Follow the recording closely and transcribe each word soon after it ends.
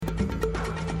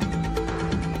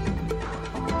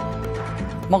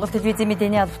Монгол телевизийн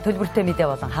мэдээний алба төлбөртэй мэдээ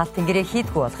болон хаалтын гэрээ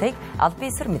хийдгүү болохыг аль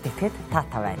биесээр мэдгэхэд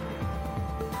таатай байна.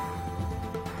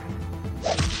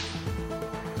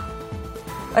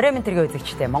 Орой мэнтэргийн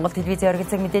үзэгчтэй Монгол телевизийн оргил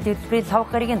цаг мэдээллийн хөтөлбөрийн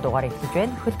 5 гарагийн дугаар эхлэж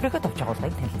байна. Хөтөлбөрийнхөө товч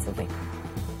агуулгыг танилцуулъя.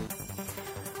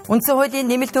 Үндсэн хуулийн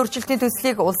нэмэлт өөрчлөлтийн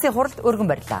төслийг улсын хуралд өргөн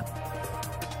барилаа.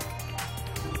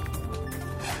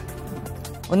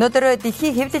 Өнөөдөр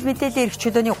дэлхийн хэвлэл мэдээллийн эрх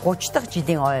чөлөөний 30 дахь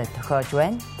жилийн ой тохиож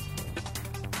байна.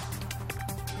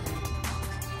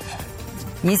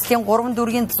 Нийслэлийн 3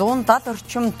 дүүргийн 170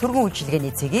 орчим түргэн үйлчилгээний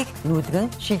цэгийг нүүлгэн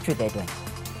шилжүүлээд байна.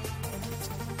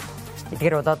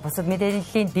 Эдгээр болоод бусад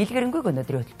мэдээллийн дэлгэрэнгүй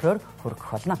өнөөдрийн хөтөлбөрөөр хүргэх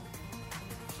болно.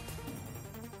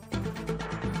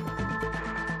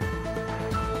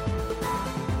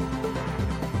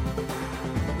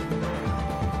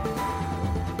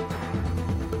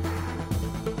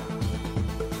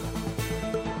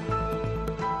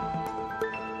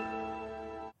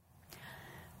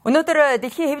 Өнөөдөр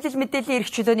дэлхийн хэвлэл мэдээллийн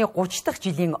эрх чөлөөний 30 дахь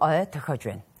жилийн ой тохиож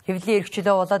байна. Хэвлэлийн эрх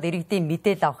чөлөө болоод иргэдийн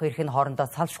мэдээлэл авах эрх нь хоорондоо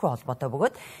салшгүй холбоотой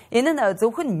бөгөөд энэ нь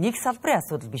зөвхөн нэг салбарын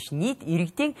асуудал биш, нийт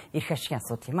иргэдийн эрх ашигын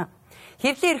асуудал юм а.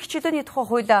 Хэвлэлийн эрх чөлөөний тухай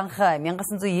хууль анх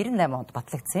 1998 онд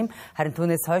батлагдсан юм. Харин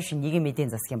түүнээс хойш нийгмийн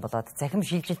эдийн засгийн болоод захим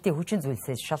шилжилтийн хүчин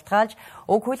зүйлсээс шалтгаалж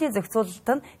уг хуулийн зохицуулалт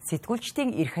нь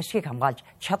сэтгүүлчдийн эрх ашигыг хамгаалж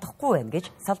чадахгүй байна гэж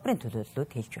салбарын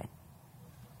төлөөллүүд хэлж байна.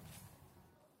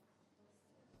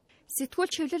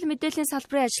 Сэтгүүлч хэвлэл мэдээллийн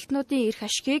салбарын ажилтнуудын эрх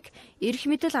ашгийг эрх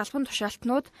мэдэл албан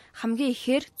тушаалтнууд хамгийн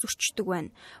ихээр зөрчдөг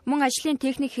байна. Мөн ажлын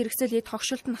техник хэрэгсэл эд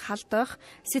хогшилт нь халдах,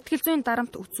 сэтгэл зүйн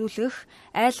дарамт үзүүлэх,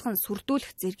 айлган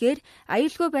сүрдүүлэх зэргээр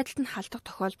аюулгүй байдалд нь халдах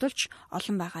тохиолдолч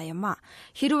олон байгаа юм а.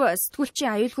 Хэрв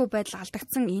сэтгүүлчийн аюулгүй байдал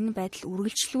алдагдсан энэ байдал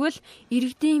үргэлжлэвэл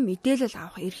иргэдийн мэдээлэл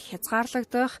авах эрх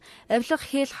хязгаарлагдах, авилга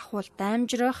хэл хахуул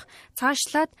даймжрах,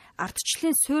 цаашлаад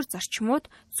ардчлалын суурь зарчмууд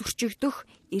зөрчигдөх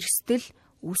эрсдэл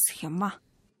үүсэх юм а.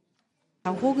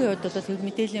 Санхүүгийн хувьд бол хэвлэл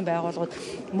мэдээллийн байгууллагууд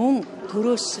мөн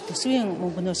төрөөс төсвийн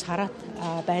мөнгнөөс хараат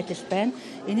байдал байна.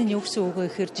 Энэ нь юу гэсэн үг вэ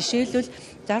гэхээр жишээлбэл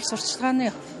зар сурталчилгааны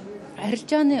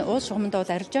арилжааны уул шугамд бол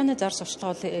арилжааны зар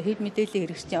сурталчилгаа бол хэвлэл мэдээллийн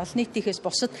хэрэгслийн олон нийтийнхээс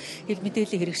бусад хэвлэл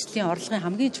мэдээллийн хэрэгслийн орлогын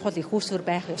хамгийн чухал их үүсвэр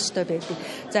байх ёстой байдаг.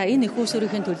 За энэ их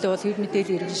үүсвэрийн төлөө бол хэвлэл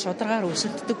мэдээллийн хэрэгсэл шударгаар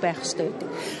өсөлддөг байх ёстой байдаг.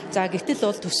 За гэтэл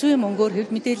бол төсвийн мөнгөөр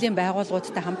хэвлэл мэдээллийн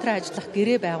байгууллагуудтай хамтран ажиллах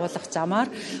гэрээ байгуулах замаар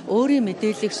өөрийн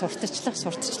мэдээллийг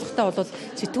сурталчлагатай бол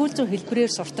сэтгүүл зүйн хэлбэрээр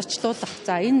сурталчлуулах.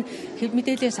 За энэ хэвлэл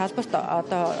мэдээллийн салбарт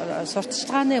одоо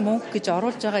сурталчилгааны мөнгө гэж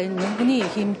оруулж байгаа энэ мөнгөний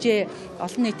хэмжээ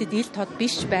олон нийтэд ил тод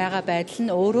биш байгаа байдал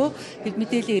нь өөрөө хэвлэл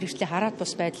мэдээллийн хэрэгслийн хараат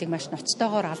бус байдлыг маш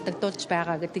ноцтойгоор алдагдуулж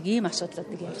байгаа гэдэг ийм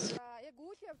асуудлуудыг ярьсан.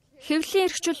 Хэвлэлийн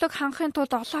эрх чөлөөг хангахын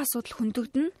тулд олон асуудал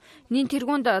хөндөгдөн. Нин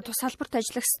тэргуунд тус салбарт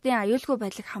ажиллагчдын аюулгүй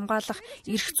байдлыг хамгаалах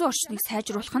эрх зүйн орчныг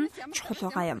сайжруулах нь чухал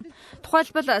байгаа юм.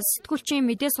 Тухайлбал сэтгүүлчийн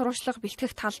мэдээ сурвалжлах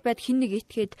бэлтгэх талбайд хэн нэг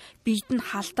этгээд биед нь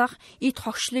халдах, эд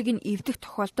хогшлыг нь эвдэх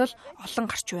тохиолдол олон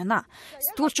гарч байна.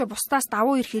 Сэтгүүлч бусдаас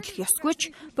давуу эрх хэлэх ёсгүй ч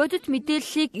бодит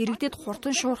мэдээллийг иргэдэд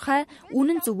хурдан шуурхай,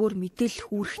 үнэн зөвөөр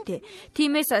мэдээлэх үүрэгтэй.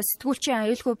 Тиймээс сэтгүүлчийн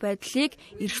аюулгүй байдлыг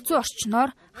эрх зүйн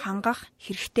орчноор хангах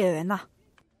хэрэгтэй байна.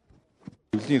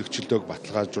 Хэвлэлийн эрх чөлөөг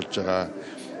баталгаажуулж байгаа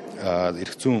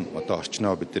эрх зүйн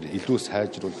орчноо бид нар илүү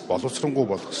сайжруулах, боловсронгуй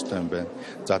болгох хэрэгтэй юм байна.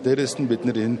 За дээрэс нь бид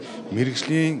нар энэ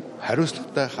мэргэжлийн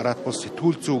хариуцлагатай хараат бус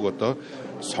сэтгүүл зүйг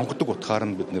сонгодог утгаар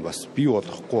нь бид нар бас бий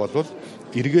болгохгүй бол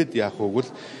эргээд яах вэ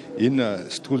гэвэл энэ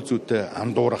сэтгүүл зүйтэй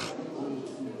андуурах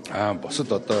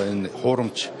бусад энэ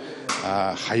хуурамч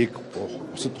хаяг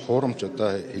бусад хуурамч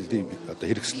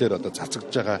хэрэгслээр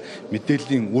цацагдж байгаа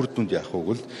мэдээллийн үр дүнд яах вэ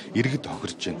гэвэл иргэд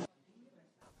тохирж байна.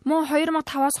 Мөн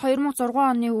 2005-аас 2006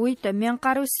 оны үед 1000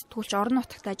 гаруй сэтгүүлч орон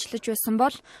нутагт ажиллаж байсан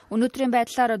бол өнөөдрийн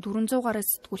байдлаар 400 гаруй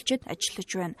сэтгүүлчид ажиллаж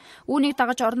байна. Үүнийг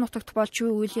дагаж орон нутагт болж буй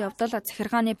үеийн явдал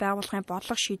захиргааны байгууллагын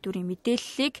бодлого шийдвэрийн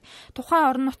мэдээллийг тухайн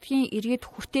орон нутгийн иргэд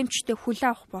хүртээмжтэй хүлээн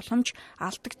авах боломж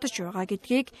алдагдаж байгаа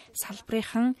гэдгийг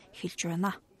салбарынхан хэлж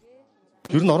байна.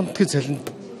 Ер нь орон нутгийн цалинд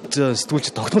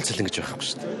сэтгүүлч тогтмол цалин гэж байхгүй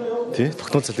шүү дээ. Тий?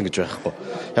 Тогтмол цалин гэж байхгүй.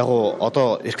 Яг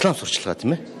одоо реклам сурчлагаа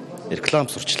тийм ээ. Реклам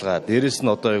сурчлагаа дээрэс нь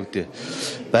юу гэдэг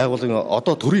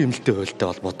байгууллагын төрийн эмнэлттэй хуультай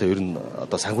холбоотой ер нь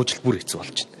санхүүжилт бүр хэцүү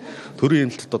болж байна. Төрийн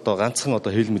эмнэлтэд ганцхан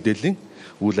хэвлэл мэдээллийн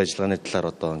үйл ажиллагааны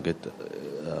талаар ингээд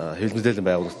хэвлэл мэдээллийн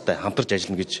байгууллагатай хамтарч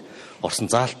ажиллана гэж орсон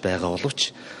заалт байгаа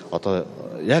боловч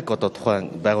яг тухайн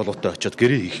байгууллагатай очиод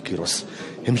гэрээ хийх гэр бас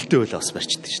хэмнэлттэй байлаа бас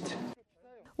барьчихдээ шүү дээ.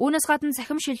 Үүнээс гадна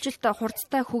цахим шилжилт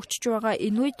хурдтай хөгжиж байгаа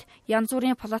энэ үед янз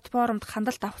бүрийн платформд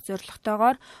хандлт авах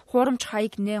зорилготойгоор хуурамч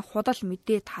хаяг нээн худал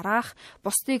мэдээ тараах,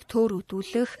 бусдыг төөр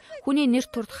өдүүлэх, хүний нэр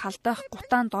төрд халдах,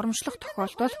 гутаан доромжлох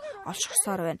тохиолдол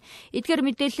олшгосоор байна. Эдгээр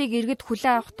мэдээллийг иргэд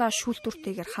хүлээн авахдаа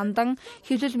шүүлтүртэйгээр хандан,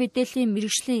 хэвлэл мэдээллийн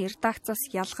мэргэжлийн редакцаас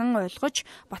ялган ойлгож,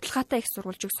 баталгаатай их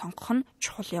сурвалжийг сонгох нь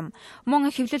чухал юм. Мөн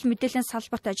хэвлэл мэдээллийн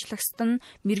салбарт ажиллагчид нь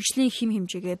мэргэжлийн хим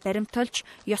хэмжээгээ баримталж,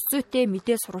 ёс зүйтэй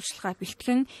мэдээ сурвалжлагаа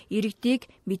бэлтгэн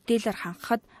иргэдийг мэдээлэлээр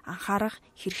хангахад анхаарах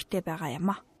хэрэгтэй байгаа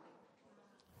юм а.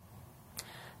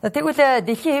 Тэгвэл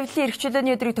дэлхийн хэвлэлийн эрх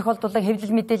чөлөөний өдрийг тохиолдуулан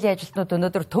хэвлэл мэдээллийн ажилтнууд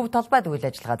өнөөдөр төв талбайд үйл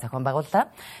ажиллагаа зохион байгууллаа.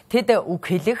 Тэд үг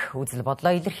хэлэх, үзэл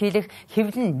бодлоо илэрхийлэх,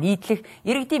 хэвлэл нийтлэх,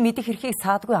 иргэдийн мэдэх эрхийг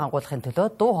саадгүй хангуулахын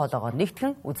төлөө дуу хоолойгоо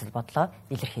нэгтгэн үзэл бодлоо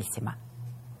илэрхийлсэн юм а.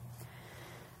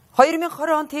 2020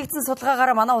 онд хийгдсэн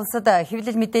судалгаагаар манай улсад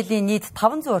хэвлэл мэдээллийн нийт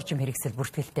 500 орчим хэрэгсэл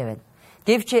бүртгэлтэй байна.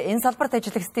 Гэвч энэ салбарт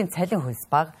ажиллагчдын цалин хөлс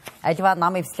бага, аливаа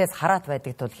нам эвслээс хараат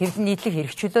байдаг тул хэвлэл нийтлэх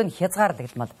эрх чөлөө нь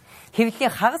хязгаарлагдмал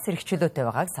хэвлэлийн хагас эрх чөлөөтэй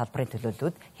байгааг салбарын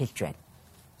төлөөллүүд хэлж байна.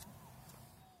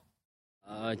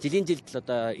 Жилийн жилд л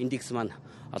одоо индекс маань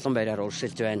олон байраар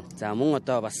уршилж байна. За мөн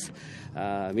одоо бас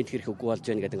мэдэх хэрэг үгүй болж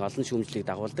байна гэдэг олон шүүмжлэлийг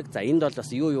дагуулдаг. За энд бол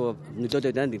бас юу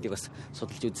нөлөөлөд байна гэдгийг бас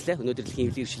судалж үзлээ. Өнөөдөр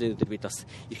дэлхийн хэвлэлийн эрхчлэлээр бид бас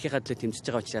эрхийн хадлыг тэмцэж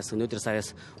байгаа учраас өнөөдөр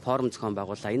саяас форум зохион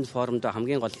байгууллаа. Энэ форумд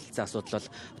хамгийн гол хэлцээ асуудал бол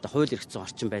одоо хууль эрх зүйн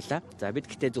орчин байлаа. За бид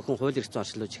гэтээ зөвхөн хууль эрх зүйн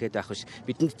орчлуулж ихэд байх биш.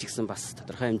 Бидэнд ч гэсэн бас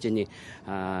тодорхой хэмжээний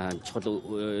чухал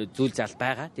зүйл заалт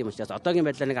байгаа. Тийм учраас одоогийн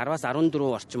байдлаар нэг 10-аас 14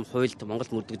 орчим хуульд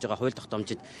Монголд мөрдөж байгаа хууль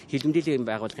тогтоомжид хэвлэл мэдээллийн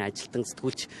байгууллагын ажилтан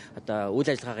сэтгүүлч одоо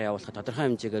үйл ажиллагаагаа явуулахад тодорхой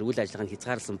хэмжээгээр үйл ажиллагаанд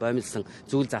хязгаарласан, боомлсон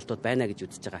зүйл залтууд байна гэж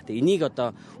үзэж байгаа. Тэгээ энийг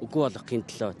одоо үгүй болгохын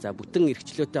төлөө, за бүтэн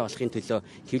эрхчлөөтэй болохын төлөө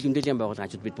хэвлэл мэдээллийн байгууллагын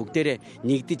ажууд бид бүгдээрээ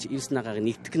нэгдэж эвс нагааг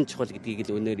нэгтгэх нь чухал гэдгийг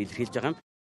л өнөөр илэрхийлж байгаа юм.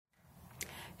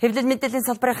 Хэвлэл мэдээллийн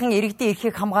салбарын иргэдийн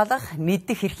эрхийг хамгаалах,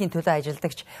 мэддэх эрхийн төлөө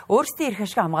ажилдагч өөрсдийн эрх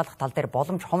ашиг хамгаалах тал дээр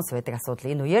боломж хомс байдаг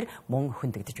асуудал энэ үеэр мөн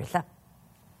хөндөгдөж байлаа.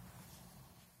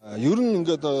 Ер нь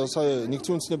ингээд сая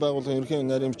нэгдсэн үндэсний байгууллагын ерөнхий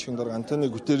нарийн бичгийн дарга Антонио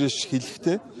Гутерреш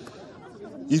хэлэхдээ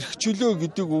эрх чөлөө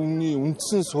гэдэг үгний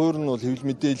үндсэн суурь нь бол хэвлэл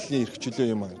мэдээллийн эрх чөлөө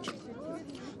юм аа гэж.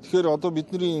 Тэгэхээр одоо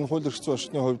бидний энэ хууль эрх зүйн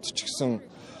орчны хувьд ч гэсэн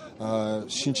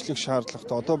шинжлэх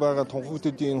шаардлагатай одоо байгаа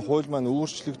тунхагдлуудын энэ хууль маань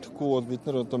өөрчлөгдөхгүй бол бид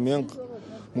нар одоо 1000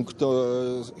 мөнгөтэй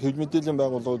хэвлэл мэдээллийн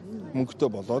байгууллагууд мөнгөтэй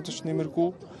болоод ч нэмэргүй.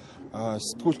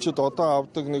 Сэтгүүлчид одоо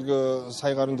авдаг нэг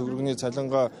сая гаруй төгрөгийн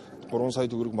цалингаа 3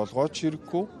 сая төгрөг болгооч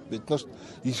хэрэггүй. Бид нарт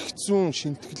эрх зүйн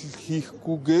шинтгэл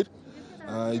хийхгүйгээр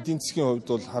эдийн засгийн хувьд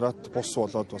бол хараат бус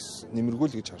болоод бас нэмэргүй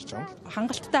л гэж харж байгаа.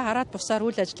 Хангалттай хараат бусаар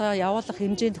үйл ажиллагаа явуулах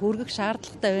хэмжээнд хүргэх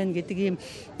шаардлагатай байна гэдэг ийм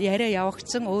яриа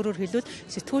явагдсан. Өөрөөр хэлбэл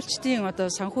сэтгүүлчдийн одоо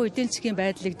санхүү эдийн засгийн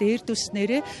байдлыг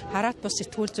дээрдүүлснээрээ хараат бус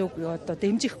сэтгүүл зүг одоо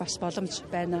дэмжих бас боломж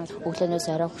байна. Өглөөнөөс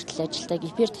орой хүртэл ажилдаг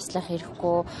эфир таслах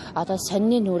хэрэггүй, одоо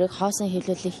сонины нүрийг хоосон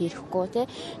хэлүүлэх хэрэггүй тий.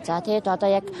 За тэгээд одоо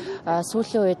яг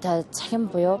сүүлийн үед цахим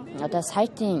буюу одоо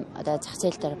сайтын одоо зах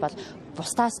зээл дээр бол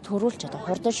бусдаас төрүүлж одоо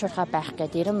хурдан шуурхай байх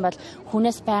гэдэг юм бол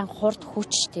хүнээс байн хурд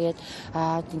хүч тэгээд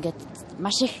ингээд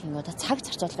маш их одоо цаг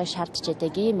зарцуулгыг шаардж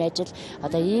байдаг ийм ажил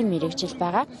одоо ийм мэрэгжил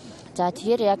байгаа. За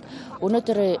тэгэхээр яг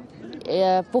өнөөдөр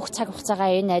бүх цаг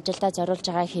хугацаагаа энэ ажилдаа зориулж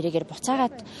байгаа хэрэгээр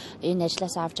буцаагаад энэ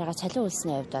ажлаас авж байгаа цалин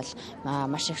үлсний хувьд бол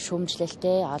маш их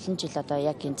шүүмжлэлтэй олон жил одоо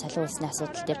яг энэ цалин үлсний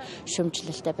асуудал дээр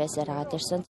шүүмжлэлтэй байсаар агаад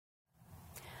ирсэн.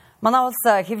 Манай улс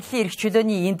хэвлэлийн эрх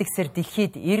чөлөөний индексээр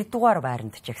дэлхийд 90 дугаар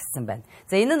байранд жигссэн байна.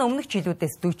 За энэ нь өмнөх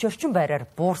жилүүдээс 40 орчим байраар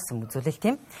буурсан үзүүлэлт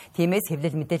юм. Тиймээс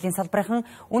хэвлэл мэдээллийн салбарын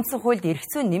үндсэн хуульд эрх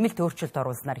зүйн нэмэлт өөрчлөлт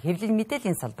оруулснаар хэвлэл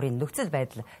мэдээллийн салбарын нөхцөл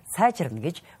байдал сайжирна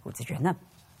гэж үзэж байна.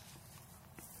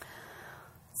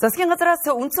 Засгийн газраас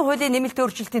үндсэн хуулийн нэмэлт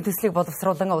өөрчлөлтийн төслийг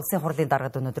боловсруулан улсын хурлын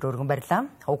даргад өнөөдөр өргөн барьлаа.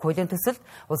 Уг хуулийн төсөлд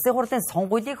улсын хурлын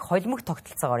сонгуулийг холимог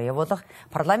тогтолцоогоор явуулах,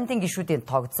 парламентын гишүүдийн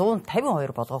тоог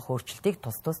 152 болгох өөрчлөлтийг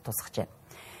тус тусгажээ.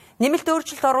 Нэмэлт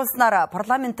өөрчлөлт оруулснаар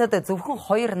парламентод зөвхөн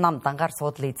 2 нам дангаар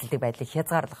суудлын эзэлдэг байдлыг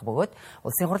хязгаарлах бөгөөд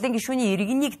улсын хурлын гишүүний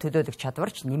иргэнийг төлөөлөх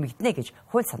чадварч нэмэгдэнэ гэж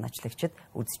хууль санаачлагчид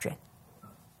үзэж байна.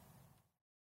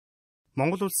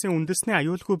 Монгол улсын үндэсний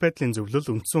аюулгүй байдлын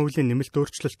зөвлөл үндсэн хуулийн нэмэлт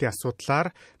өөрчлөлтийн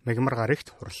асуудлаар мягмар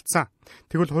гарагт хуралдсан.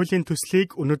 Тэгвэл хуулийн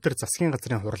төслийг өнөөдөр засгийн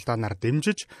газрын хуралдаанаар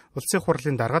дэмжиж, улсын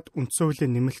хурлын даргад үндсэн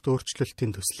хуулийн нэмэлт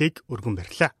өөрчлөлтийн төслийг өргөн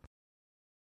барьлаа.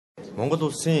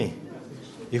 Монгол улсын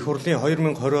их хурлын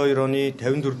 2022 оны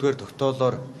 54-р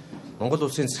тогтоолоор Монгол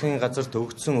улсын засгийн газарт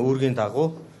өгөгдсөн үүргийн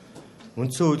дагуу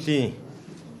үндсэн хуулийн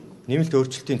нэмэлт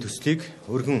өөрчлөлтийн төслийг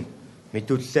өргөн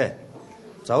мэдүүллээ.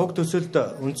 За уг төсөлд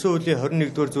үндсэн хуулийн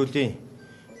 21-р зүйлийн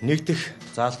нэгдэх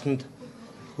заалтанд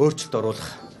өөрчлөлт оруулах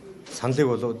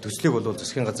төслийг болов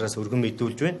засгийн газраас өргөн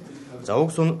мэдүүлж байна. За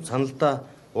уг саналдаа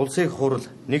улсын хурал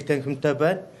нэг танхимтай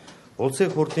байна. улсын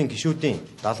их хурлын гишүүдийн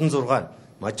 76 нь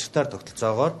мажоритар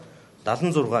тогтолцоогоор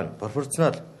 76 нь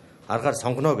пропорционал аргаар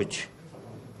сонгоно гэж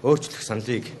өөрчлөх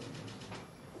саналыг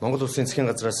Монгол Улсын засгийн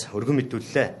газраас өргөн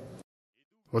мэдүүллээ.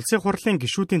 Улсын хурлын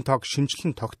гишүүдийн тоог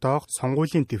шинжилэн тогтоох,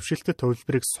 сонгуулийн дэвшилтэд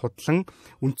хувилбарыг судлан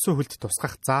үндсэн хөлд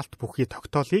тусгах заалт бүхий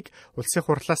тогтоолыг Улсын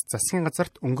хурлаас засгийн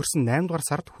газарт өнгөрсөн 8 дугаар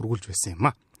сард хүргүүлж байсан юм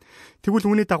а. Тэгвэл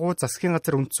үүний дагуу засгийн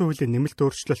газар үндсэн хуулийн нэмэлт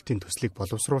өөрчлөлтийн төслийг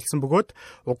боловсруулсан бөгөөд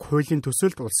уг хуулийн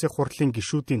төсөлд Улсын хурлын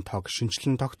гишүүдийн тоог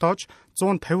шинжилэн тогтоож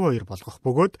 152 болгох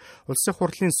бөгөөд Улсын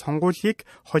хурлын сонгуулийг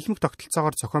холимог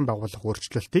тогтолцоогоор зохион байгуулах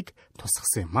өөрчлөлтийг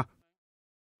тусгасан юм а.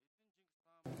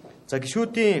 За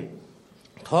гишүүдийн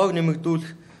тоог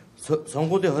нэмэгдүүлэх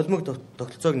сонгуулийн холимог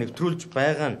тогтолцоог нэвтрүүлж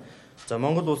байгаа нь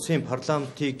Монгол улсын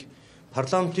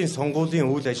парламентын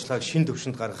сонгуулийн үйл ажиллагааг шин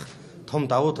төвшөнд гаргах том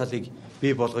давуу талыг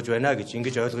бий болгож байна гэж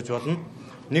ингэж ойлгож болно.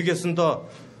 Нэг ясандаа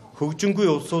хөгжингүй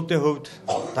улсуудын хувьд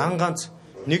дан ганц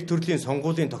нэг төрлийн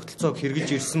сонгуулийн тогтолцоог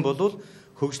хэрэгжилж ирсэн бол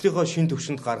хөгжлийнхөө шин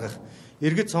төвшөнд гаргах,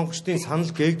 иргэд сонгогчдын санал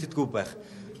гээгддэггүй байх,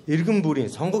 иргэн бүрийн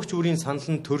сонгогч бүрийн санал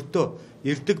нь төрдөө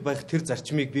ирдэг байх тэр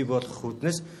зарчмыг бий болгох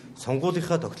үүднээс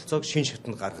сонгуулийнхаа тогтолцоог шин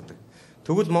шатанд гаргадаг.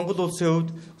 Тэгвэл Монгол улсын хувьд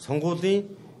сонгуулийн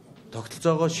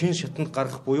тогтолцоогоо шин шатанд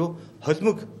гаргах буюу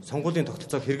холимог сонгуулийн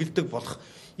тогтолцоог хэрэгэлдэг болох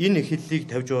энэ эхлэлийг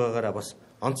тавьж байгаагаараа бас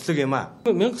онцлог юм а.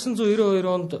 1992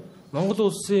 онд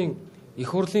Монгол улсын их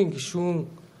хурлын гишүүн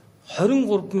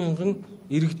 23 мянган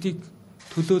иргэдийг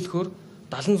төлөөлөхөөр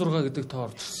 76 гэдэг тоо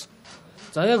орж ирсэн.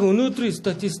 За яг өнөөдрийн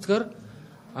статистикаар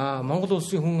Монгол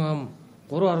улсын хүн ам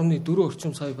 3.4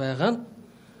 орчим сая байгаа нь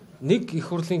нэг их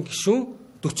хурлын гишүүн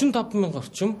 45 мянга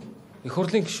орчим их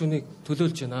хурлын гишүүнийг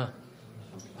төлөөлж байна.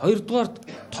 Хоёрдугаарт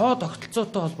тоо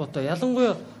тогтолцоотой холбоотой,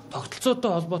 ялангуяа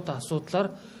тогтолцоотой холбоотой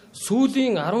асуудлаар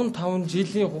сүүлийн 15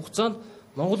 жилийн хугацаанд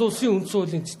Монгол улсын үндсэн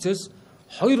хуулийн цэцээс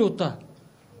 2 удаа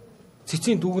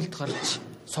цэцгийн дүгнэлт гарч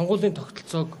сонгуулийн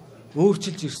тогтолцоог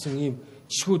өөрчилж ирсэн ийм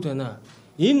жишгүүд байна.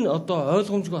 Энэ одоо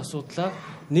ойлгомжгүй асуудлаа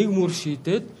нэг мөр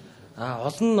шийдээд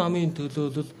олон намын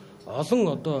төлөөлөл, олон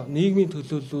одоо нийгмийн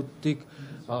төлөөллүүдийг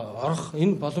орох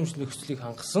энэ боломж нөхцөлийг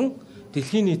хангасан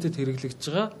дэлхийн нийтэд хэрэглэгдэж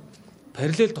байгаа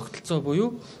параллел тогтолцоо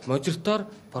буюу мажоритар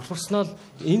пропорционал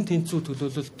энэ тэнцүү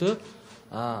төлөөлөлтөд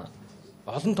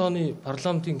олон тооны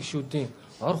парламентын гишүүдийн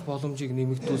орох боломжийг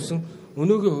нэмэгдүүлсэн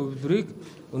өнөөгийн хувилбарыг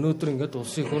өнөөдөр ингээд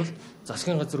улсын хурл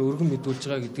засгийн газар өргөн мэдүүлж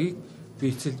байгаа гэдгийг би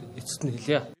эцэст нь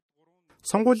хэлье.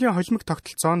 Сонгуулийн холимог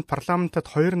тогтолцоонд парламентод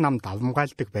 2 нам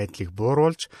давмгайлдаг байдлыг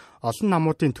бууруулж олон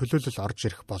намуудын төлөөлөл орж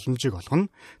ирэх боломжийг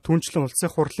олгоно. Түүнчлэн улсын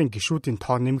хурлын гишүүдийн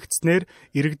тоо нэмэгдснээр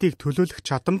иргэдийг төлөөлөх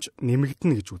чадамж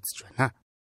нэмэгдэнэ гэж үзэж байна.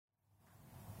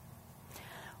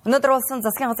 Өнөөдөр болсон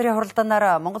засгийн газрын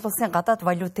хуралдаанаар Монгол улсын гадаад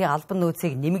валютын албан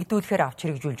нөөцийг нэмэгдүүлэхээр авч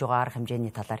хэрэгжүүлж байгаа арга хэмжээний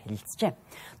талаар хэлэлцжээ.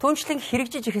 Түүнчлэн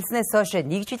хэрэгжиж эхэлснээс хойш 1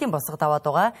 жилийн босго даваад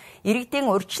байгаа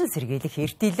иргэдийн урьдчилан сэргийлэх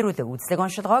эрт илрүүлэг үзлэг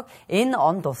онцлогоог энэ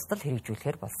он дуустал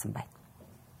хэрэгжүүлэхээр болсон байна.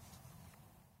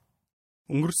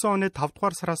 Өнгөрсөн оны 5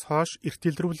 дугаар сараас хойш эрт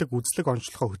илрүүлэг үзлэг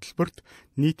онцлогоо хөтөлбөрт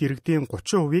нийт иргэдийн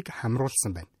 30%-ийг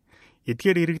хамруулсан байна.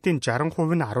 Эдгээр иргэдийн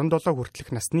 60% нь 17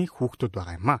 хүртэлх насны хүүхдүүд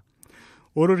байгаа юм а.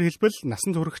 Өөрөөр хэлбэл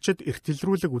насанд хүрэхчид эрт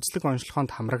илрүүлэг үзлэг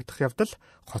онцлогоонд хамрагдах явдал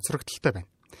хоцрогдолтой байна.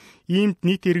 Иймд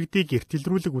нийт иргэдийг эрт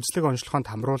илрүүлэг үзлэг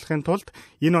онцлогоонд хамруулахын тулд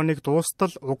энэ оныг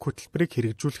дуустал уг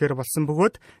хөтөлбөрийг хэрэгжүүлэхээр болсон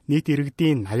бөгөөд нийт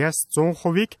иргэдийн 80-аас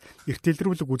 100%-ийг эрт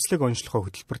илрүүлэг үзлэг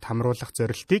онцлогоо хөтөлбөрт хамруулах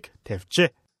зорилтыг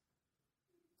тавьжээ.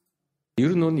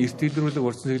 Ер нь эрт илрүүлэг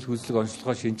урьдчилан сэргийлэх үзлэг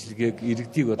онцлогоо шинжилгээг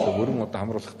иргэдийг бүрэн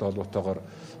хамруулахтай холбоотойгоор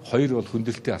 2 бол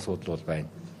хүндрэлтэй асуудал бол байна.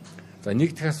 За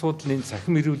нэг дэх асуудал энэ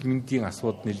цахим эрүүл мэндийн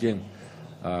асуудал нэлийн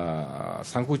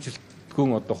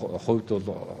санхүүжилтгүйн хувьд бол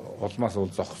улмаас бол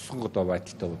зогссон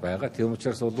байдалтай байгаа. Тийм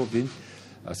учраас бол энэ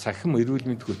цахим эрүүл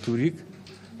мэнд хөтөлбөрийг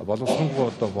боловсронгуй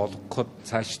болгоход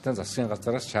цаашдаа засгийн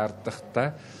газараас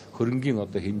шаардлагатай хөрөнгийн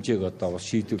хэмжээг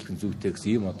шийдвэрлэх зүйтэй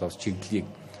гэсэн ийм чиглэлийг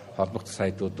холбогдох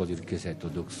сайдууд бол ерөнхий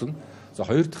сайдууд өгсөн. За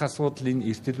хоёр дахь асуудал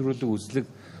энэ эрт илрүүлэг үзлэг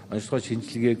онцлогоо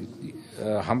шинжилгээг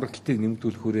хамрагдалтыг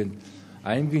нэмэгдүүлэх хүрээнд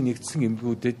аймгийн нэгдсэн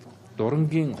эмгэгүүдэд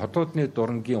хотоодны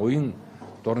дурангийн уян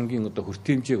дурангийн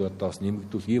хүртээмжээг бас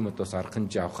нэмэгдүүлэх ийм бас арга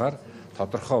хэмжээ авахаар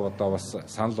тодорхой бас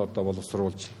санал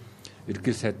боловсруулж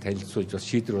ерөнхий сайд танилцуулж бас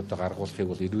шийдвэр гаргуулахыг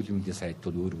бол эрүүл мэндийн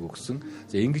сайдууд өөрөг өгсөн.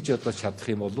 За ингэж чадах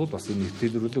юм бол бас энэ эрт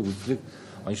илрүүлэг үзлэг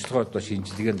онцлогоо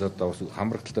шинжилгээнд бас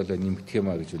хамрагдaltaй нэмэгдэх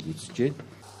юм а гэж үзэж байна.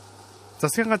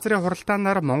 Засгийн газрын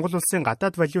хуралдаанаар Монгол улсын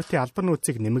гадаад валютын албан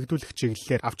нөөцийг нэмэгдүүлэх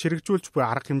чиглэлээр авч хэрэгжүүлж буй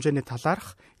арга хэмжээний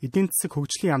талаарх эдийн засаг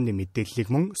хөгжлийн яамны мэдээллийг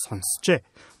мөн сонссжээ.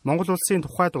 Монгол улсын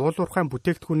тухайд уулуурхайн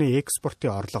бүтээгдэхүүний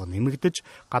экспортын орлого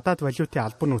нэмэгдэж, гадаад валютын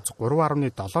албан нөөц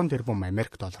 3.7 тэрбум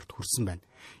Америк долларт хүрсэн байна.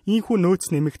 Ийхүү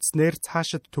нөөц нэмэгдснээр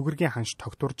цаашид түгэргийн ханш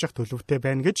тогтворжих төлөвтэй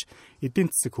байна гэж эдийн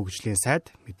засаг хөгжлийн сайд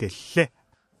мэдээллээ.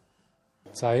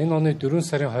 За энэ оны 4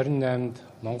 сарын 28-нд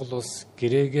Монгол улс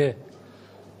гэрээгээ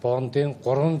бондын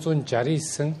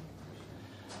 369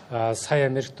 сая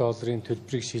Америк долларын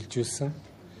төлбөрийг шилжүүлсэн.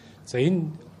 За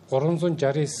энэ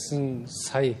 369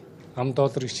 сая ам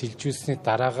долларыг шилжүүлсний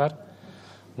дараагаар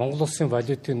Монгол улсын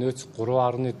валютын нөөц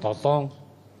 3.7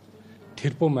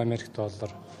 тэрбум Америк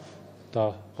доллар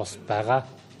одоо бос байгаа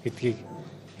гэдгийг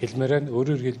хэлмээр байна.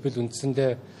 Өөрөөр хэлбэл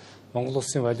үндсэндээ Монгол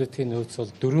улсын валютын нөөц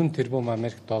бол 4 тэрбум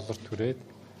Америк доллар түрээд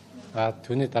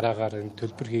түүний дараагаар энэ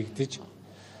төлбөр хийгдэж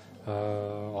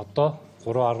одоо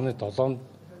 3.7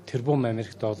 тэрбум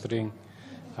Америк долларын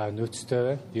нөөцтэй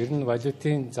байна. Ер нь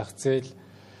валютын зах зээл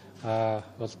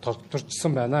бол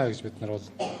тогтворчсон байна гэж бид нар бол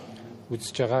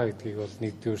үзэж байгаа гэдгийг бол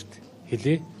нэгдүгээрт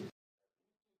хэлье.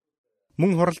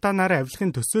 Мөн хуралдаанаар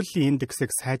авилгын төсөөллийн индексийг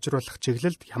сайжруулах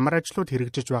чиглэлд ямар ажлууд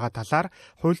хэрэгжиж байгаа талаар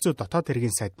хууль зүйн дотоод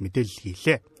хэргийн сайд мэдээлэл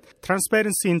хийлээ.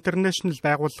 Transparency International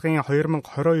байгууллагын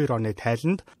 2022 оны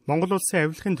тайланд Монгол улсын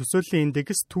авилгын төсөөллийн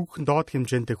индекс түүхэн доод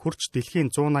хэмжээнд хүрч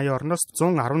дэлхийн 180 орноос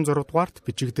 116 дугаарт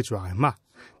бичигдэж байгаа юм а.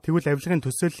 Тэгвэл авилгын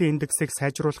төсөөллийн индексийг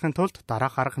сайжруулахын тулд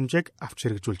дараах арга хэмжээг авч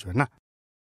хэрэгжүүлж байна.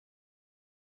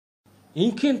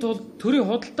 Инхийн тулд төрийн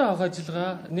худалдаа авах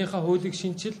ажиллагааныхаа хуулийг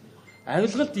шинжил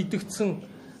авилгалд идэгдсэн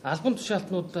албан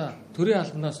тушаалтнуудаа төрийн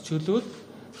албанаас чөлөөд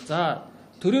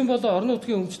төрийн болон орон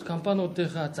нутгийн өмчит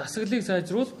компаниудынхаа засаглалыг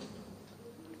сайжруул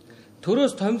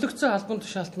төрөөс томилогдсон албан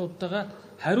тушаалтнуудтайгаа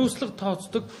хариуцлага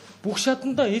тооцдог бүх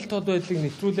шатандаа ил тод байдлыг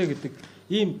нэвтрүүлээ гэдэг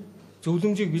ийм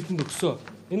зөвлөмжийг бидэнд өгсөн.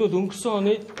 Энэ бол өнгөрсөн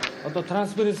оны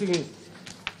Transparency-гийн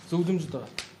зөвлөмжд байна.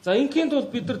 За ингийн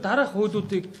тулд бид нар дараах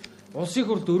хуулиудыг улсын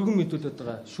хурлд өргөн мэдүүлээд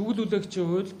байгаа. Шүүгүүлүүлэгчийн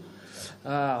хууль,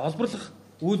 олборлох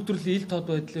үйлдвэрлэлийн ил тод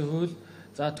байдлын хууль,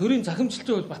 төрийн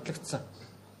захимжилтын хууль батлагдсан.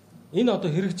 Энэ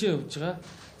хэрэгжиж явж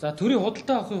байгаа. Төрийн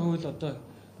худалдаа авахын хууль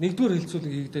нэгдүгээр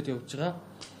хэлцүүлэг хийгдээд явж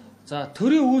байгаа.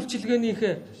 Төрийн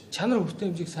үйлчилгээнийхээ чанар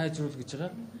хүртээмжийг сайжруулах гэж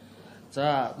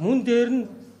байгаа. Мөн дээр нь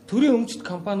төрийн өмчит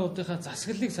компаниудынхаа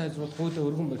засаглалыг сайжруулах хуулиа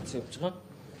өргөн барьсан явж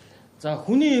байгаа.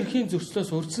 Хүний эрхийн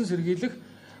зөрчлөөс урьдчилан сэргийлэх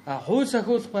хууль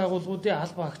сахиулах байгууллагуудын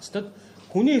албан агчдад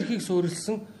хүний эрхийг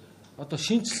суурилсан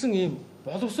шинжилсэн ийм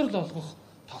боловсрол олгох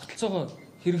тогтолцоогоо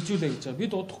хэрэгжүүлээ гэж байгаа.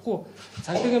 Бид удахгүй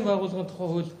цагдаагийн байгууллагын тухай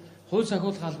хууль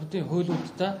сахиулах албадын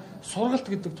хуулиудаа сургалт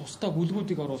гэдэг тусдаа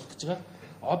бүлгүүдийг оруулах гэж байгаа.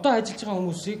 Одоо ажиллаж байгаа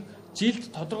хүмүүсийг жилд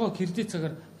тодорхой кредит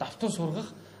цагаар давтан сургах,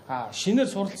 шинээр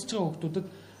суралцж байгаа хүүхдүүдэд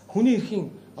хүний эрхийн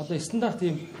стандарт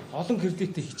ийм олон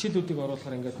кредиттэй хичээлүүдийг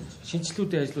оруулахаар ингээд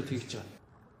шинжилгүүдийн ажлууд хийж байгаа.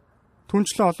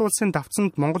 Түүнчлэн олон улсын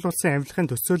давцанд Монгол улсын авилгын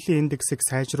төсөөллийн индексийг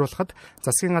сайжруулахад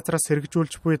засгийн газраас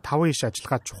хэрэгжүүлж буй 5 иш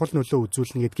ажиллагаа чухал нөлөө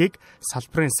үзүүлнэ гэдгийг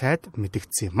салбарын сайд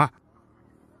мэдгдсэн юм а.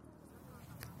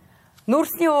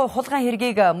 Нүүрсний хулгайн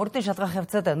хэргийг мөрдөн шалгах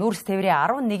явцад нүүрс тээврийн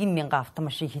 11 мянган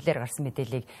автомашин хилээр гарсан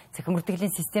мэдээллийг цахим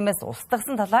мөрдөглөлийн системээс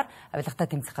устгасан талаар авилгатай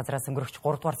тэмцэх газраас өнгөрөх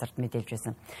 3 дугаар сард мэдээлж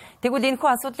байсан. Тэгвэл энэхүү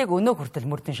асуудлыг өнөө хүртэл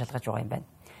мөрдөн шалгаж байгаа юм байна.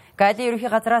 Гайлийн ерөнхий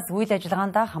газраас үйл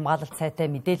ажиллагаанд хамгаалалт сайтай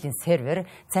мэдээллийн сервер,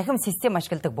 цахим систем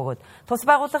ашигладаг бөгөөд тус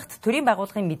байгууллагт төрийн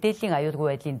байгууллагын мэдээллийн аюулгүй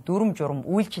байдлын дүрм журам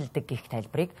үйлчилдэг гэх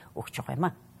тайлбарыг өгч байгаа юм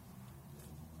а.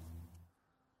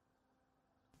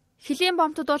 Хилийн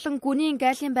бомтод болон гүнийн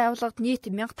гайлийн байгууллагад нийт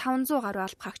 1500 гаруй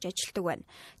алба хаагч ажилладаг байна.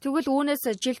 Тэгвэл үүнээс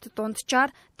жилд дунджаар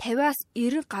 50-аас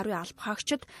 90 гаруй алба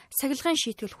хаагчид сахилгын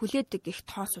шийтгэл хүлээдэг гэх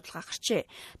тоо судалгаа гарчээ.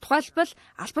 Тухайлбал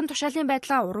албан тушаалын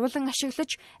байдлаа урвуулан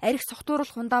ашиглаж, арх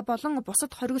согтууруулах хундаа болон бусад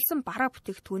хоригдсон бараа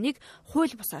бүтээгдэхүүнийг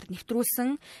хууль бусаар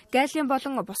нэвтрүүлсэн, гайлийн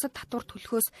болон бусад татвар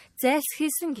төлөхөөс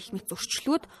зайлсхийсэн гэх мэт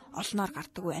зөрчлүүд олноор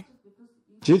гардаг байна.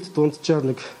 Жилд дунджаар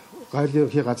нэг гайлийн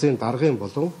ерөнхий газрын даргын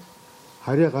болон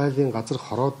харьяа гайлын газар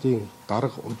хороодын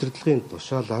дарга удирдлагын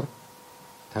тушаалаар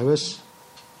 50-аас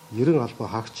 90 албан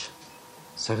хаагч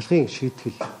сахилгын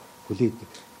шийтгэл хүлээдэг.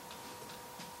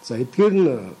 Эдгээр нь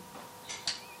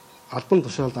албан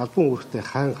тушаалд албан үүрэгтэй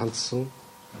хайн хандсан,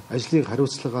 ажлын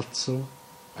хариуцлага алдсан,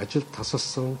 ажилд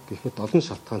тасалсан гэх мэт олон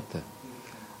шалтгаантай.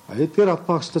 Эдгээр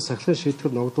албан хаагчдад сахилгын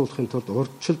шийтгэл ногдуулахын тулд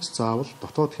урьдчилж заавал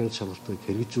дотоод хяналт шалгалтыг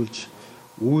хэрэгжүүлж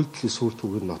үйлдэл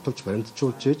сүүлтүүгээр нотолж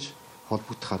баримтжуулж ээж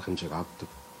холбогдох арга хэмжээг авдаг.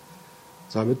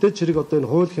 Мэдээж хэрэг энэ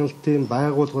хууль хяналтын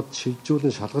байгууллагад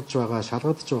шилжүүлэн шалгагдж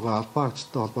байгаа албан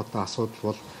хаагчтай холбоотой асуудал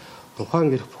бол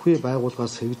тухайн эрх бүхий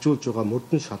байгууллагаас хэрэгжүүлж байгаа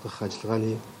мөрдөн шалгах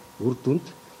ажиллагааны үр дүнд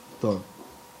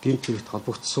гэмт хэрэгт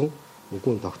холбогдсон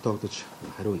үгүүн тогтоогдож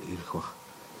хариу нь ирэх баг.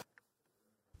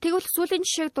 Тэгвэл сүүлийн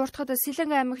жишээг дуртахад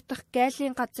Сэлэнг аймаг дахь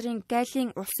гайлийн газрын гайлийн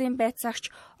улсын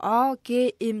байцаагч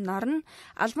ОГМ нар нь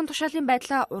албан тушаалын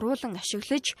байдлаа уруулан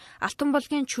ашиглаж алтан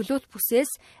булгийн чөлөөт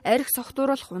бүсээс арх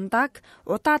согтууруулах ундааг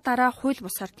удаа дараа хууль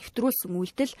бусаар нэвтрүүлсэн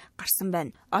үйлдэл гарсан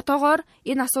байна. Одоогоор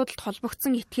энэ асуудалд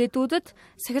холбогдсон этгээдүүдэд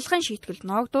сахилгын шийтгэл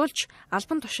ноогдуулж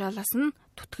албан тушаалаас нь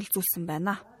түтгэлзүүлсэн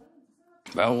байна.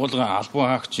 Байгууллагын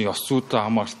албан хаагчийн ёс зүйтэй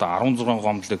хамааралтай 16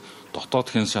 гомдлыг дотоод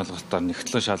хэн шалгалтаар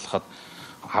нэгтлэн шалгахад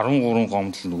 13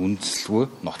 гомдол нь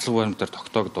үндэслэгүй нотлог баримтаар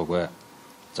тогтоогдоогүй.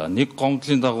 За нэг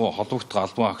гомдлын дагуу холбогдох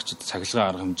албан хаагчид цахилгаан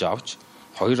арга хэмжээ авч,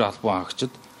 хоёр албан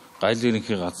хаагчид гайлын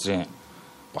ерөнхий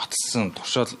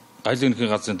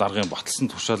газрын даргын баталсан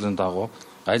тушаалын дагуу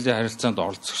гайлын харилцаанд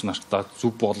оролцогч нартаа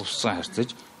зөв боловсон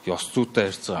харьцаж ёс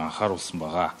зүйтэй харьцаа анхааруулсан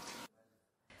байгаа.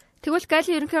 Тэгвэл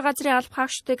гайлийн ерөнхий газрын алба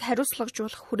хаагчдыг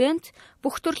хариуцлагажуулах хүрээнд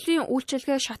бүх төрлийн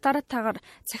үйлчилгээ шатаратаагаар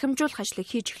цахимжуулах ажлыг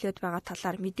хийж эхлээд байгаа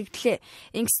талаар мэдэгдлээ.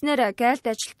 Ингэснээр гайлд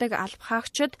ажилладаг алба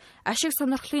хаагчид ашиг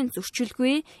сонирхлын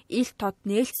зөрчилгүй, ил тод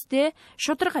нээлттэй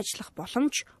шударга ажиллах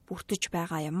боломж бүрдэж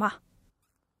байгаа юм а.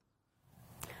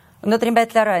 Өнөөдрийн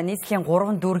байдлаар нийслэлийн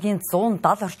 3 дүүргийн 170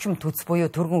 орчим төц буюу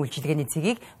төргөн үйлчилгээний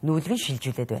цэгийг нүүлгэн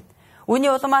шилжүүлээд байна.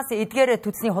 Үүний улмаас эдгээр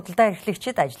төцний худалдаа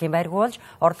эрхлэгчид ажлын байрг болж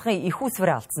орлогын их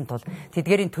үсвэрээ алдсан тул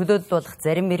тэдгээрийн төлөөлөл болох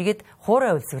зарим мэргэд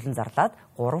хуурай өлсгөлн зарлаад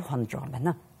 3 хонож байгаа юм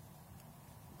байна.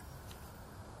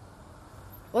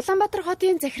 Улаанбаатар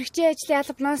хотын захирагчийн ажлын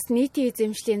албанаас нийтийн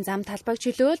эзэмшлийн зам талбайг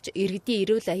чөлөөлж, иргэдийн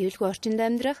эрүүл аюулгүй орчинд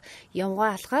амьдрах,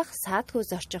 явгаа алхах, саадгүй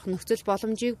зорчих нөхцөл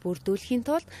боломжийг бүрдүүлэхийн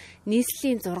тулд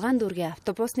нийслэлийн 6 дүүргийн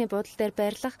автобусны буудал дээр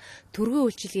байрлах төргөн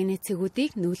үйлчилгээний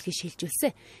цэгүүдийг нүүлгэн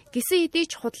шилжүүлсэн. Гисэн хэдий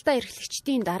ч худалдаа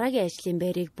эрхлэгчдийн дараагийн ажлын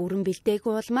байрыг бүрэн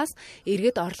бэлдээгүй улмаас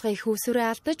иргэд орлогын их үсвэрээ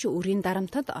алдаж үрийн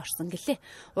дарамтад орсон гэлээ.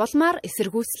 Улмаар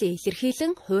эсэргүүцлийн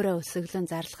илэрхийлэн хуурай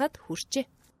өлсгөлөн зарлахад хүрчээ.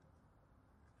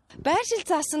 Байршил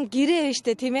заасан гэрээ вэ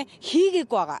штэ тийм ээ хийгээг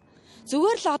байгаа.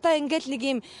 Зүгээр л одоо ингээл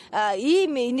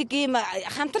нэг ийм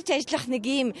хамтарч ажиллах нэг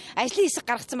ийм ажлын хэсэг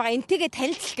гаргацсан байгаа. Энтэйгээ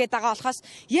танилцах гээд байгаа болохоос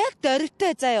яг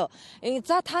дөрөвтэй заяо.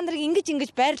 За та нарыг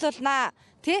ингэж байрлуулнаа.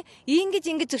 Тэ ингэж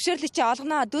зөвшөөрлөж чи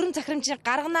олгоноо, дөрөв захирамжийг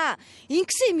гарганаа.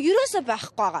 Ингэсэн юм ерөөсөө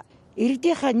байхгүй байгаа.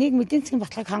 Иргэдийнхаа нэг эдийн засгийн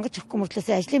баталгааг хангаж өгөхгүй мөртлөөс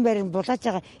ажлын байрыг булааж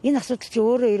байгаа энэ асуудал чи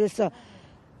өөрөө ерөөсөө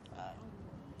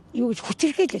юу гэж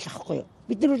хүчирхийлэл байхгүй юу?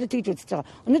 Бид нар үлээ тэгж үзэж байгаа.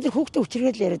 Өнөөдөр хүүхдээ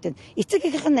хүчирхийлэл яриад байна. Эцэг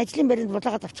эхийнхэн ажлын байранд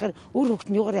булаагаад авчихаар өөр хүүхэд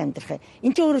нь юугаар амьдрах вэ?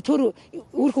 Энд чинь өөрөө төр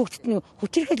өөр хүүхдэд нь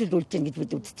хүчирхийлэл үлдэж байна гэж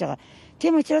бид үзэж байгаа.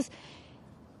 Тийм учраас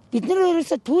бид нар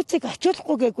өөрөөсөө түүцийг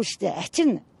очиулахгүй гээгүй шүү дээ. Ачин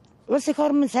улс их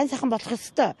орн сайн сайхан болох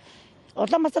ёстой.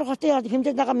 Улаанбаатар хотын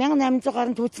хэмжээнд байгаа 1800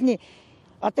 гаруй түүцний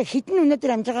одоо хэдэн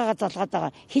өнөөдөр амжигаагаа залгаад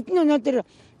байгаа. Хэдэн өнөөдөр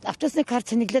автобусны кар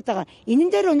цэнэглээд байгаа. Энэн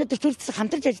дээр өнөөдөр төрөлцөг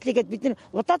хамтарч ажиллагээд бид нар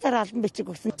удаа дараа албан бичиг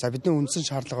өгсөн. За бидний үндсэн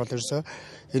шаардлага бол ерөөсөө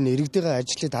энэ иргэдийн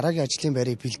ажлыг дараагийн ажлын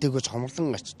байрыг бэлдээгөөж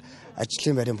хомглон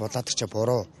ажлын байрын булаадаг ч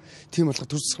буруу. Тийм болох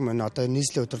төр засгийн маань одоо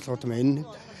нийслэлийн удирдлагууд маань энэ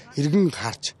иргэн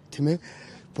харж тийм ээ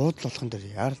буудал болгон дээр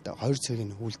яарал 2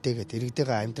 цагийн үлдээгээд иргэдийн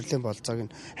амьдралын болцоог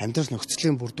нь амьдрал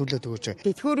нөхцөлийн бүрдүүлээд өгөөч.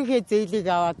 Тэтгэврийнхээ зээлийг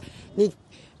аваад нэг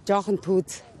жоохон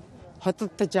түүз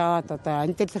хотоддож аваад одоо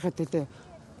амьдралынхаа төлөө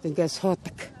ингээд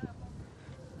суудаг.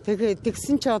 Тэгээд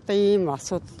тэгсэн чи одоо ийм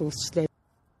асуудал үүслээ.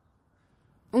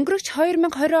 Өнгөрөгч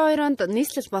 2022 онд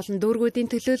нийслэл болон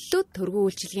дүүргүүдийн төлөөллүүд төргөн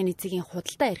үйлчилгээний цэгийн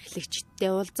худалдаа эрхлэгчдтэй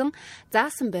уулзан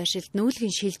заасан байршилд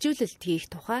нүүлгэн шилжүүлэлт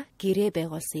хийх тухай гэрээ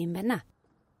байгуулсан юм байна.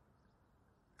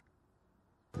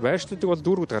 Байршлуудыг бол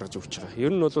дүүргүүд гаргаж өгч байгаа.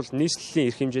 Ер нь бол нийслэлийн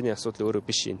эрх хэмжээний асуудал өөрөө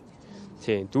биш юм.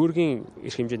 Тийм, дүүргийн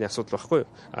эрх хэмжээний асуудал байхгүй юу?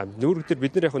 Дүүрэг дээр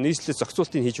бид нар яг нийслэлээс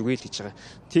зохицуултыг хийж өгье л гэж байгаа.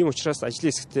 Тийм учраас ажлын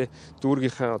хэсэгтээ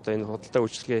дүүргийнхаа одоо энэ худалдаа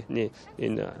үйлчилгээний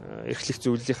энэ эрхлэх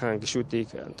зөвлөлийнхаа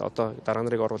гишүүдийг одоо дараа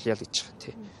нарыг оруулъя л гэж байгаа.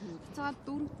 Тийм. За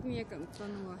дүүргүүд нь яг одоо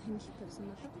нөгөө хэмжээ тавьсан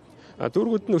болов?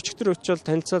 Дүүргүүд нь өчигдөр очиод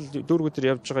танилцал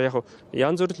дүүргүүдээр явж байгаа. Яг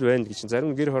янз бүр л байна гэж.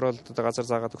 Зарим нь гэр хороолт одоо газар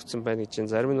заагаад өгсөн байна гэж.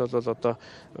 Зарим нь бол одоо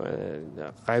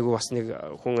гайгүй бас нэг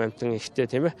хүн амтан ихтэй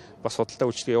тийм ээ бас худалдаа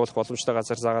үйлчлэгээ явуулах боломжтой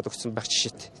газар заагаад өгсөн байх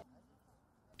жишээтэй.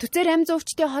 Түцээр амь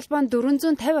зөөвчдийн холбоонд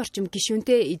 450 орчим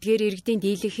гишүүнтэй эдгээр иргэдийн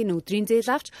дийлэнх нь өдрийн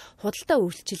зээл авч худалдаа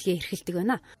үйлчилгээ эрхэлдэг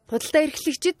байна. Худалдаа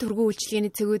эрхлэгчид төргөн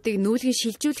үйлчилгээний цэгүүдийг нүүлгэн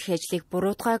шилжүүлэх ажлыг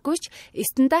буруутгаагүй ч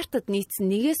стандартад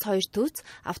нийцсэн 1-2 түүц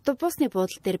автобусны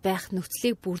буудлын дээр байх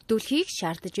нөхцөлийг бүрдүүлэхийг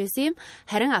шаардаж байсан юм.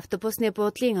 Харин автобусны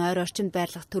буудлын ойр орчинд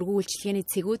байрлах төргөн үйлчилгээний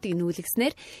цэгүүдийг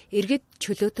нүүлгэснээр иргэд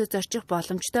чөлөөтөө зорчих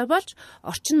боломжтой болж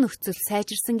орчин нөхцөл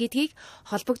сайжирсан гэдгийг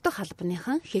холбогдох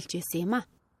албаныхан хэлж байсан юм а.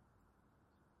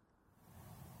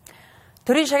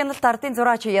 Төрийн шагналт ардын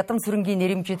зураач ядам сүрэнгийн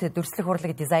нэрэмжит дүрслэх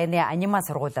урлаг дизайны анима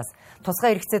сургуулиас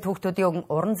тусгай эрхцээ түүхтүүдийн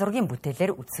уран зургийн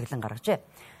бүтээлээр үтсгэлэн гаргажээ.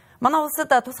 Манай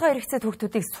улсад тусгай эрхцээ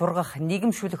түүхтүүдийг сургах,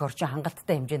 нийгэмшүүлэх орчин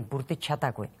хангалттай хэмжээнд бүрдэж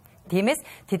чадаагүй. Тиймээс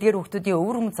тэдгээр хүүхдүүдийн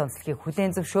өвөр өмц онцлогийг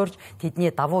хүлээн зөвшөөрж тэдний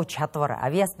давуу чадвар,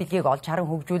 авиас билгийг олж харан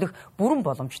хөгжүүлэх бүрэн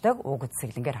боломжтойг уг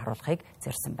цэглэнгээр харуулахыг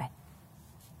зорьсон байна.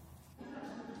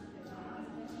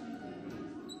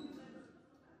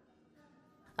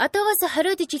 Одоогоос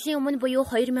 20 жилийн өмнө буюу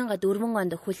 2004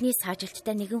 онд хөлний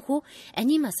саажилттай нэгэн хүү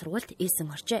анима сургуульд ийсэн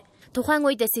оржээ. Тухайн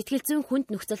үед сэтгэл зүйн хүнд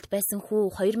нөхцөлд байсан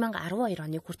хүү 2012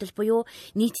 оны хүртэл буюу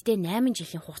нийтдээ 8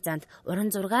 жилийн хугацаанд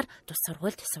уран зургаар тус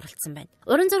сургуульд суралцсан байна.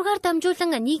 Уран зургаар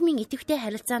дамжуулан нийгмийн идэвхтэй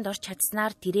харилцаанд орж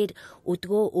чадсанаар тэрээр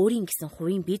өдгөө өөрийн гэсэн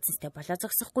хувийн бизнестэй болоо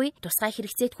зогсохгүй, тусгай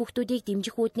хэрэгцээт хүүхдүүдийг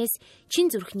дэмжих үүднээс чин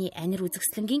зүрхний анир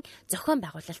үзэсгэлэнгийн зохион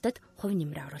байгуулалтад хувь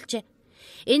нэмрээ оруулжээ.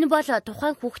 Энэ бол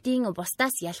тухайн хүүхдийн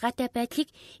бусдаас ялгаатай байдлыг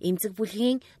эмзэг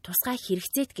бүлгийн тусгай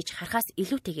хэрэгцээт гэж харахаас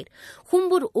илүүтэйгээр хүн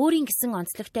бүр өөрийн гэсэн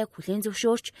онцлогтой хүлээн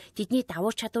зөвшөөрч тэдний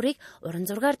давуу чадварыг уран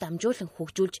зургаар дамжуулан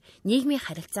хөгжүүлж нийгмийн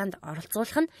харилцаанд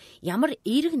оролцуулах нь ямар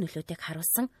эерэг нөлөөтэйг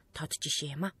харуулсан тод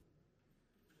жишээ юм а.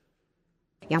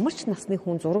 Ямар ч насны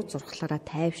хүн зураг зурхлаараа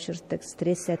тайвширдаг,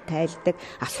 стрессээ тайлдаг,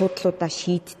 асуудлуудаа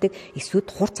шийддэг, эсвэл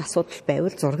хурц асуудал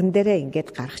байвал зурган дээрээ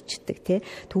ингээд гаргацдаг тий.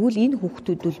 Тэгвэл энэ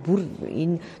хүүхдүүд бол бүр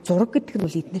энэ зураг гэдэг нь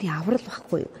бол эднэрийн аврал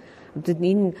байхгүй юу?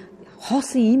 Энэ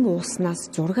хоосон им ууснаас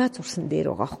зураг зурсан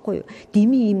дээр байгаа байхгүй юу?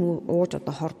 Дими им ууж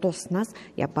одоо хордуулснаас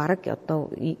бараг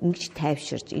одоо ингэж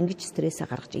тайвширч, ингэж стрессээ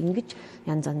гаргаж, ингэж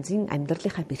янз янзын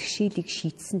амьдралынхаа бэрхшээлийг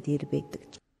шийдсэн дээр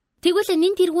байдаг. Тэгвэл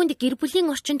нэн тэргуунд гэр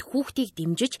бүлийн орчинд хүүхдийг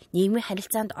дэмжиж нийгмийн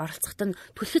харилцаанд оролцоход нь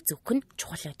түлхэж зөвөх нь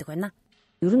чухал байдаг байна.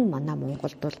 Ер нь манай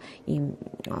Монголд бол ийм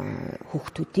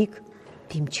хүүхдүүдийг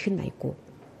дэмжих нь айгүй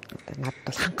надад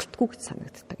бол хангалтгүй гэж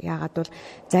санагддаг. Яагаад бол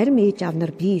зарим ээж аав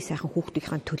нар бие сайхан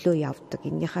хүүхдийнхээ төлөө явдаг.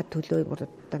 Энийхээ төлөө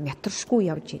одоо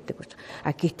мятаршгүй явж идэг гэж.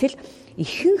 Гэтэл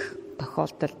ихэнх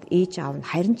тохиолдолд ээж аав нь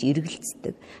харин ч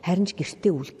эргэлздэг, харин ч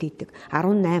гэртээ үлдээдэг.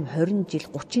 18, 20 жил,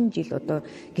 30 жил одоо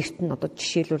гэрт нь одоо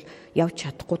жишээлбэл явж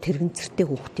чадахгүй тэрэгцэртэй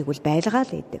хүүхдийг бол байлгаа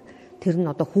л байдаг. Тэр нь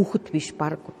одоо хүүхэд биш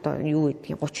баг одоо юу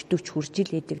гэдгийг 30 40 хүрж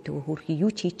ил байдаг. Тэгээ хөрхий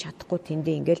юу ч хийж чадахгүй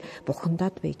тэндээ ингээл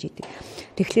бухандаад байж идэг.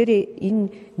 Тэгэхээр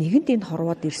энэ нэгэнд энэ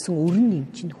хорвоод ирсэн өрн юм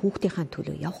чинь хүүхдийнхээ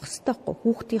төлөө явах хэрэгтэй байхгүй.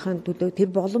 Хүүхдийнхээ төлөө тэр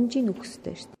боломжийг өгөх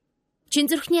хэрэгтэй шүү дээ. Чин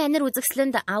зүрхний анир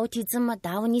үзэсгэлэнд аутизм,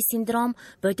 Дауны синдром,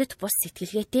 бодит бус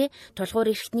сэтгэлгээтэй,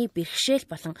 тулгуур эрхтний бэрхшээл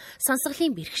болон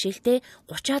сонсголын бэрхшээлтэй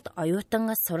 30-аад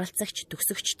оюутан суралцагч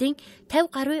төгсөгчдийн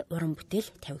 50 гаруй уран бүтээл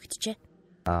тавигджээ.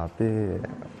 Би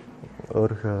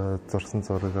өөрөө зурсан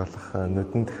зураг болох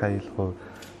нүдэнд хаялгүй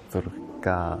зураг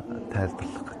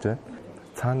тайлбарлах гэж байна.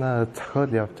 Цаана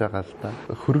зохиол явж байгаа л да.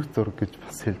 Хөрөг зураг гэж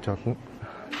бас хэлж болно.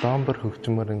 Домбор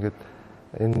хөгжмөр ингээд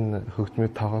энэ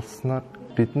хөгжмийг тоглосноор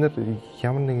бид нар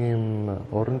ямар нэг юм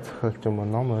уран зохиолч юм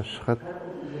ном уншихад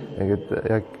ингээд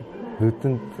яг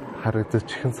нүдэнд харагдаж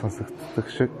чихэн сонсогддог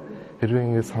шиг хэрвээ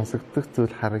ингээд сонсогдох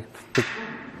зүйл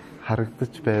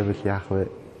харагдаж байвал яах вэ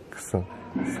гэсэн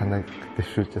санааг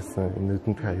дэвшүүлжсэн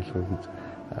нүдэнд хаялгүй гэж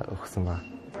өгсөн ба.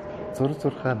 Зураг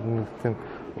зурхаар нэг тийм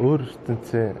өөр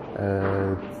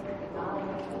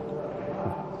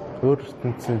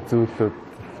ертөнцийн зүйлүүд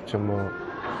ч юм уу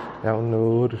ямар нэг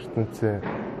өөр ертөнцийн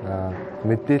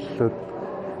мэдээллүүд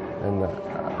энэ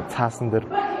цаасан дээр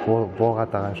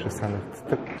буугаад байгаа юм шиг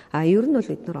санагддаг. Ер нь бол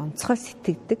бид нар онцгой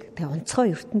сэтгэдэг. Тэгээ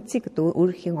онцгой ертөнцийг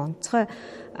өөрийнхөө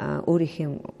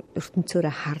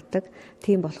ертөнцөөрөө хардаг.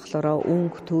 Тийм болохоор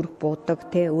өнгө төрх буудаг,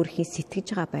 өөрхийн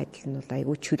сэтгэж байгаа байдал нь бол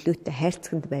айгүй чөлөөтэй,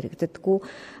 хайрцагт баригддаггүй.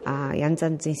 Янз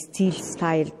янзын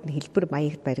стайл, хэлбэр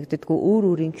маягт баригддаггүй.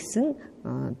 Өөрийн гэсэн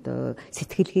одоо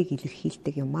сэтгэлгээг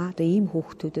илэрхийлдэг юм аа. Одоо ийм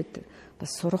хүүхдүүдэд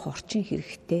бас сурах орчин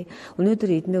хэрэгтэй. Өнөөдөр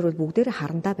эднэр бол бүгдээрээ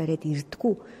харандаа бариад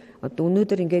ирдэггүй. Одоо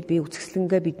өнөөдөр ингээд би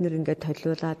үзэсгэлэнгээ бид нэр ингээд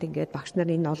толиулаад ингээд багш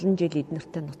нар энэ олон жил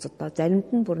эднэртэй ноцодоо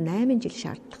заримд нь бүр 8 жил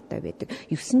шаардлагатай байдаг,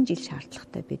 9 жил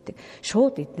шаардлагатай байдаг.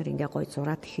 Шууд эднэр ингээд гой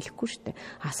зураад эхлэхгүй штэ.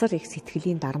 Асар их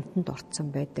сэтгэлийн дарамтанд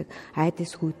орцсон байдаг,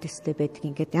 айдас хүйдэстэй байдаг,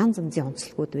 ингээд янз янзын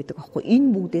онцлогуд байдаг аахгүй.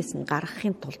 Энэ бүгдээс нь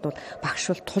гаргахын тулд бол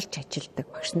багш бол тулж ажилдаг.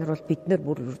 Багш нар бол бид нар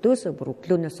бүр өрдөөсөө бүр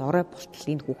өглөөнөөс орой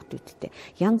болтол энэ хүүхдүүдтэй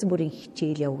янз бүрийн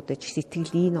хичээл явагдаж,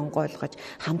 сэтгэлийн онгойлгож,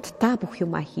 хамтдаа бүх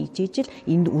юмаа хийж ижил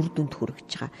энэ дүнд хүрэж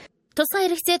байгаа. Тусгай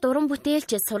хэрэгцээ уран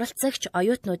бүтээлч, суралцагч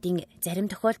оюутнуудын зарим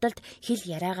тохиолдолд хэл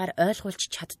яраагаар ойлгуулж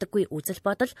чаддаггүй үзэл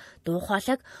бодол, дуу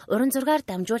хоолойг уран зургаар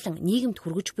дамжуулан нийгэмд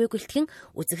хүргэж буй гэлтгэн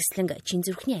үзэсгэлэн чин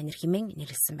зүрхний анир хэмээн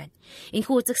нэрлэсэн байна.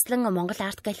 Энэхүү үзэсгэлэн Монгол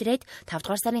Арт галерейд 5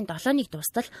 дугаар сарын 7-ыг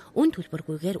дуустал үн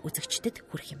төлбөргүйгээр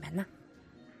үзэгчдэд хүрэх юм байна.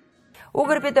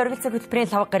 Угаар бид оргилцэг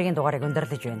хөтөлбөрийн 5 гарагийн дугаарыг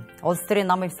өндөрлөж байна. Улс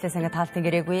төрийн ном эвслээс ангид таалтан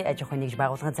гэрээгүй, аж ахуйн нэгж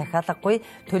байгууллагын захиалаггүй,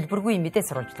 төлбөргүй мэдээ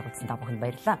сурвалжлага үзсэн та бүхэнд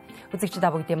баярлалаа. Үзэгчид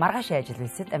та бүгдийн маргааш ажил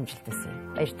үйлсэд амжилт хүсье.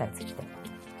 Баяр та үзэгчдээ.